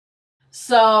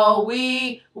So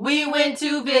we went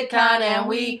to VidCon and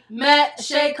we met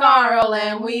Shay Carl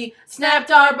and we snapped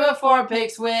our before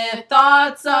pics with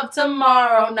thoughts of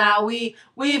tomorrow. Now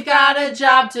we've got a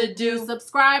job to do.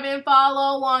 Subscribe and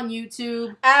follow on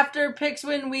YouTube. After pics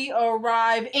when we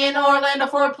arrive in Orlando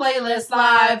for Playlist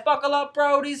Live. Buckle up,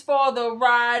 Roadies, for the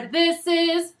ride. This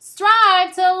is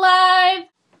Strive to Live.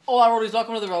 Hola, Roadies.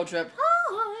 Welcome to the road trip.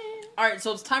 Hi. Alright,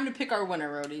 so it's time to pick our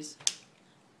winner, Roadies.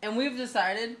 And we've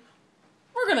decided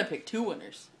we're going to pick two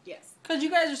winners. Yes. Because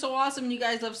you guys are so awesome and you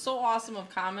guys love so awesome of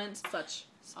comments. Such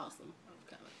awesome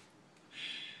comments.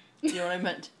 You know what I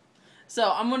meant?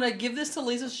 So I'm going to give this to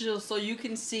Lisa so you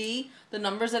can see the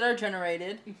numbers that are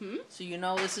generated. Mm-hmm. So you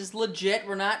know this is legit.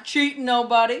 We're not cheating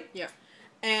nobody. Yeah.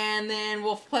 And then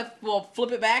we'll flip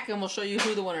it back and we'll show you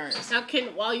who the winner is. Now,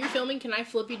 while you're filming, can I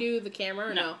flippy do the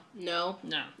camera or No. No?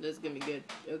 No. This is going to be good.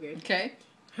 Okay. Okay?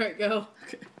 Alright, go.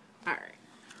 Okay. Alright.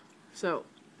 So,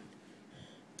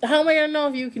 how am I going to know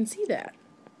if you can see that?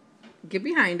 Get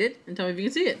behind it and tell me if you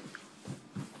can see it.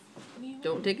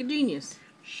 Don't take a genius.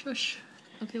 Shush.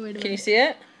 Okay, wait a minute. Can you see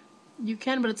it? You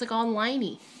can, but it's like all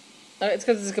liney. It's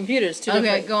because it's computers. Two Okay,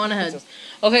 different go on ahead. pixels.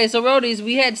 Okay, so Roadies,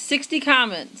 we had 60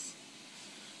 comments.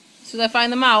 As soon as I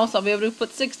find the mouse, I'll be able to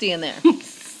put 60 in there.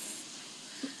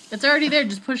 It's already there,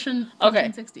 just pushing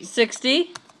Okay, 60.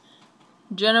 60.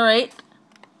 Generate.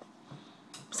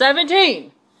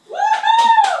 17.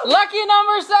 Lucky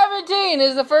number 17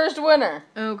 is the first winner.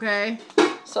 Okay.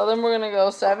 So then we're going to go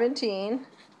 17.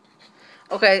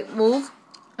 Okay, move.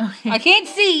 Okay. I can't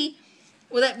see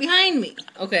with that behind me.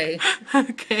 Okay.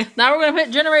 Okay. Now we're going to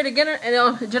hit generate again and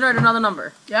it'll generate another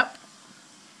number. Yep.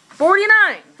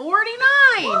 49.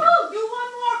 49! Woo! Do one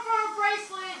more for a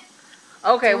bracelet.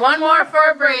 Okay, One more for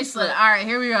a bracelet. Alright,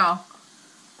 here we go.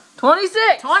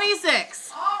 26.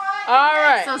 26.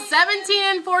 Alright. So 17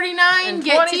 and 49 And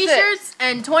get 26. t-shirts,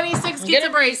 and 26 gets a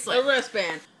A bracelet.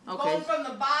 wristband. Okay. Going from the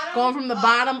bottom. Going from the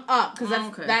bottom up, because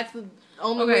Okay. that's the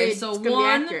only way Okay, it's so going to be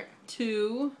 1, accurate.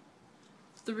 2,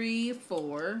 3,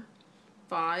 4,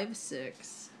 5,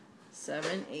 6,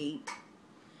 7, 8,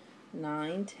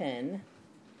 9, 10,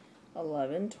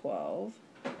 11, 12,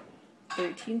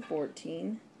 13,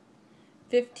 14,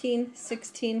 15,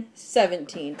 16,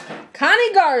 17.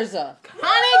 Connie Garza.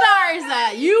 Connie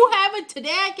Garza, you have a Today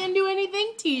I Can Do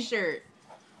Anything t-shirt.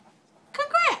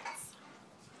 Congrats.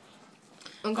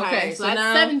 Okay, so that's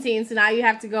now 17, so now you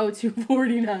have to go to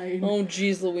 49. Oh,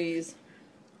 jeez Louise.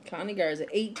 Connie Garza.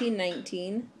 18,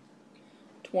 19,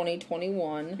 20,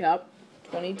 21, Yep.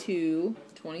 22,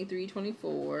 23,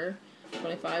 24,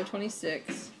 25,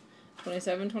 26,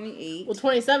 27, 28. Well,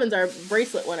 27's our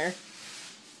bracelet winner.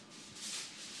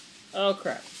 Oh,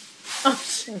 crap. Oh,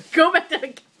 go back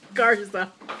to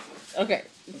Garza. Okay.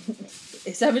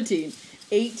 17,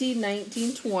 18,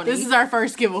 19, 20. This is our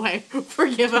first giveaway.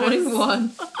 Forgive us.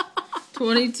 21,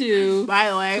 22, By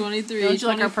the way, 23, don't you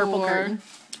like our purple 24, curtain?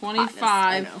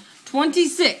 25, Hotness,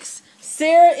 26.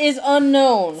 Sarah is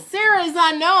unknown. Sarah is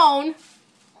unknown.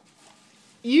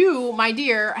 You, my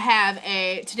dear, have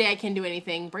a Today I Can Do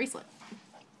Anything bracelet.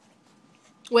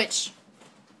 Which,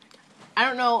 I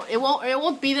don't know, it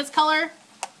won't be this color,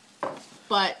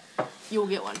 but you will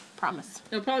get one, promise.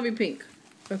 It'll probably be pink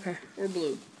Okay. or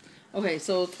blue. Okay,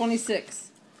 so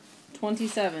 26,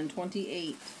 27,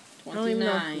 28, I don't even know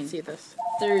if you 29, can see this.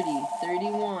 30,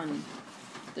 31,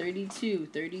 32,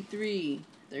 33,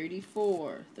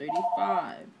 34,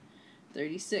 35,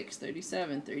 36,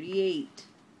 37, 38,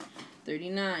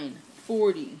 39,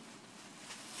 40,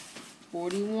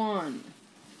 41,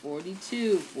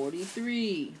 42,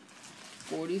 43,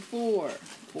 44,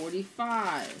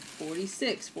 45,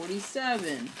 46,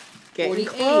 47, Getting 48,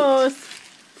 close.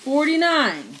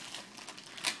 49.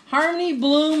 Harmony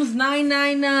Blooms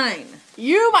 999.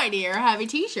 You, my dear, have a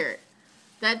t-shirt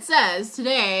that says,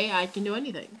 Today I Can Do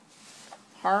Anything.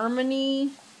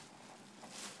 Harmony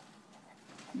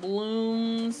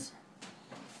Blooms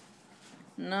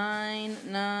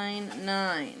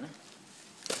 999.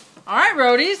 All right,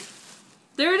 Roadies.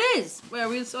 There it is. Where are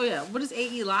we? Oh yeah. What does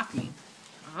AE lock mean?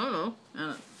 I don't know. I don't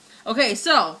know. Okay,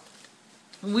 so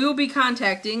we will be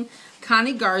contacting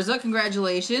Connie Garza.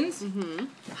 Congratulations. Mm-hmm.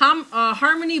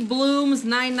 Harmony Blooms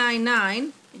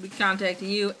 999. We'll be contacting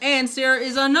you, and Sarah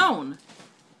is unknown.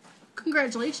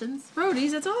 Congratulations.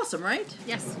 Roadies, that's awesome, right?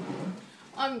 Yes.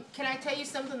 Can I tell you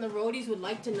something the roadies would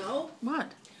like to know? What?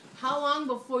 How long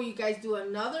before you guys do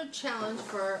another challenge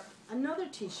for another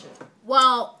t-shirt?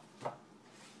 Well,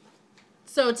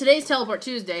 so today's Teleport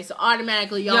Tuesday, so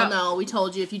automatically y'all Yep. know, we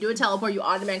told you, if you do a teleport, you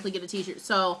automatically get a t-shirt.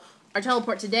 So our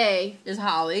teleport today Is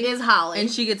Holly. is Holly.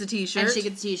 And she gets a t-shirt. And she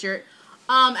gets a t-shirt.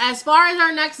 As far as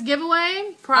our next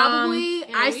giveaway, probably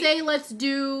In a I week? say let's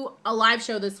do a live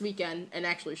show this weekend and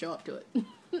actually show up to it.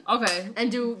 Okay.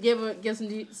 And give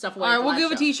some stuff away. All at right, the we'll live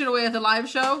give a show. T-shirt away at the live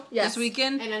show Yes. this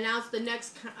weekend. And announce the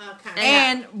next contest.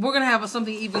 And we're going to have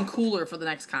something even cooler for the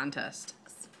next contest.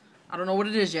 I don't know what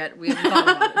it is yet. We haven't talked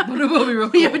about it, but it will be real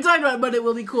cool. We haven't talked about it, but it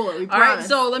will be cooler. We All promise. right,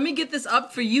 so let me get this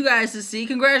up for you guys to see.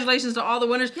 Congratulations to all the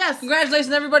winners. Yes. Congratulations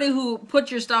to everybody who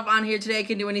put your stuff on here today.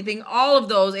 Can do anything. All of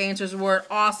those answers were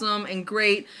awesome and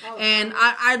great, and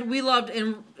we loved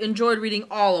and enjoyed reading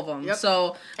all of them. Yep.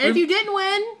 So, And if you didn't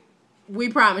win, we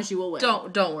promise you will win.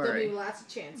 don't There'll worry. be lots of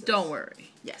chances. Don't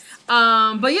worry. Yes.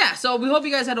 But yeah, so we hope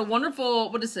you guys had a wonderful.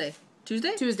 What did it say?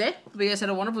 Tuesday? Tuesday. Hope you guys had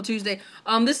a wonderful Tuesday.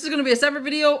 This is going to be a separate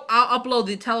video. I'll upload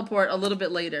the teleport a little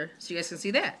bit later so you guys can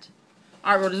see that.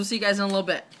 All right, Roadies, we'll see you guys in a little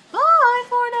bit. Bye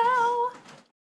for now.